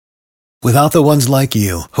Without the ones like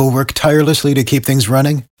you, who work tirelessly to keep things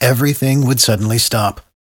running, everything would suddenly stop.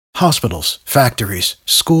 Hospitals, factories,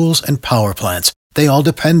 schools, and power plants, they all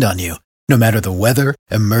depend on you. No matter the weather,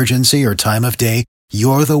 emergency, or time of day,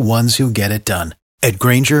 you're the ones who get it done. At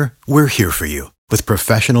Grainger, we're here for you with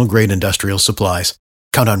professional-grade industrial supplies.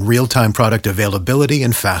 Count on real-time product availability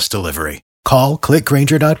and fast delivery. Call,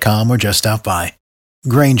 clickgrainger.com, or just stop by.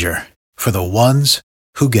 Grainger, for the ones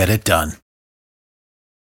who get it done.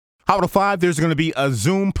 Out of 5, there's going to be a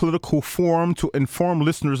Zoom political forum to inform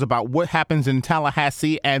listeners about what happens in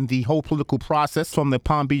Tallahassee and the whole political process. From the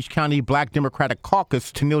Palm Beach County Black Democratic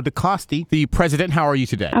Caucus, Tennille DeCoste, the president. How are you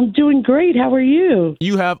today? I'm doing great. How are you?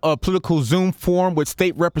 You have a political Zoom forum with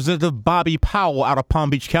State Representative Bobby Powell out of Palm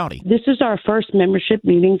Beach County. This is our first membership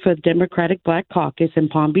meeting for the Democratic Black Caucus in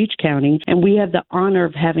Palm Beach County, and we have the honor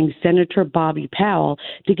of having Senator Bobby Powell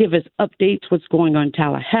to give us updates what's going on in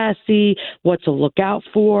Tallahassee, what to look out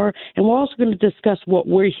for. And we're also going to discuss what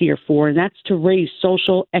we're here for, and that's to raise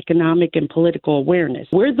social, economic, and political awareness.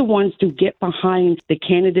 We're the ones to get behind the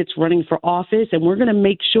candidates running for office, and we're going to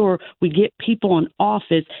make sure we get people in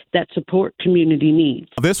office that support community needs.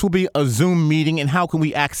 This will be a Zoom meeting, and how can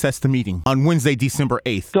we access the meeting on Wednesday, December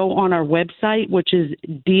 8th? Go on our website, which is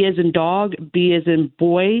D as in dog, B as in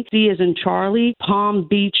boy, C as in Charlie,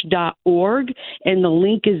 palmbeach.org, and the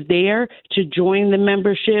link is there to join the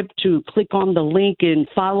membership, to click on the link and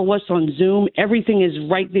follow us on Zoom. Everything is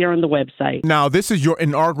right there on the website. Now, this is your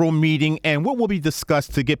inaugural meeting, and what will be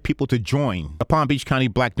discussed to get people to join the Palm Beach County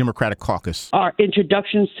Black Democratic Caucus? Our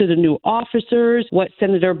introductions to the new officers, what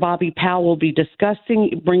Senator Bobby Powell will be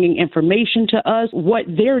discussing, bringing information to us, what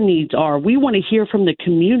their needs are. We want to hear from the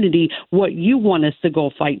community what you want us to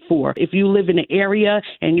go fight for. If you live in an area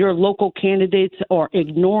and your local candidates are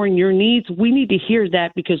ignoring your needs, we need to hear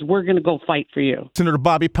that because we're going to go fight for you. Senator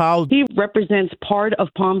Bobby Powell. He represents part of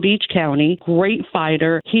Palm Beach County, great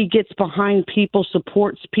fighter. He gets behind people,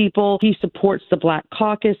 supports people. He supports the Black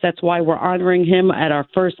Caucus. That's why we're honoring him at our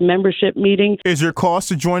first membership meeting. Is there a cost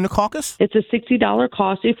to join the caucus? It's a $60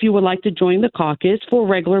 cost if you would like to join the caucus. For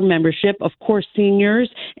regular membership, of course, seniors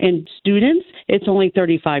and students, it's only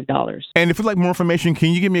 $35. And if you'd like more information,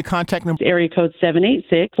 can you give me a contact number? Area code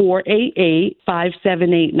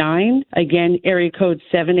 786-488-5789. Again, area code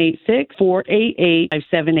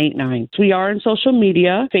 786-488-5789. We are on social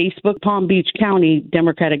media, Facebook, Palm Beach County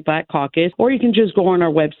Democratic Black Caucus, or you can just go on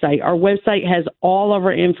our website. Our website has all of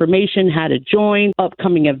our information, how to join,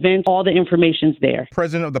 upcoming events, all the information's there.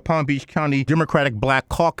 President of the Palm Beach County Democratic Black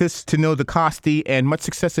Caucus, Tennille DeCoste, and much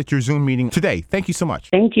success at your Zoom meeting today. Thank you so much.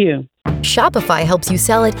 Thank you. Shopify helps you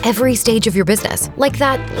sell at every stage of your business. Like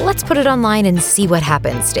that, let's put it online and see what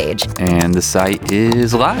happens stage. And the site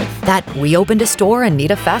is live. That we opened a store and need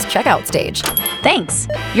a fast checkout stage. Thanks.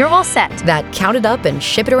 You're all set. That count it up and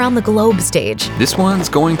ship it around the globe stage. This one's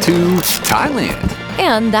going to Thailand.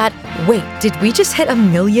 And that, wait, did we just hit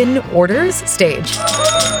 1 million orders stage?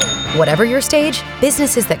 Whatever your stage,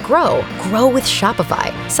 businesses that grow with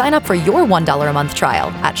Shopify. Sign up for your $1 a month trial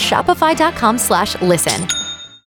at shopify.com/listen.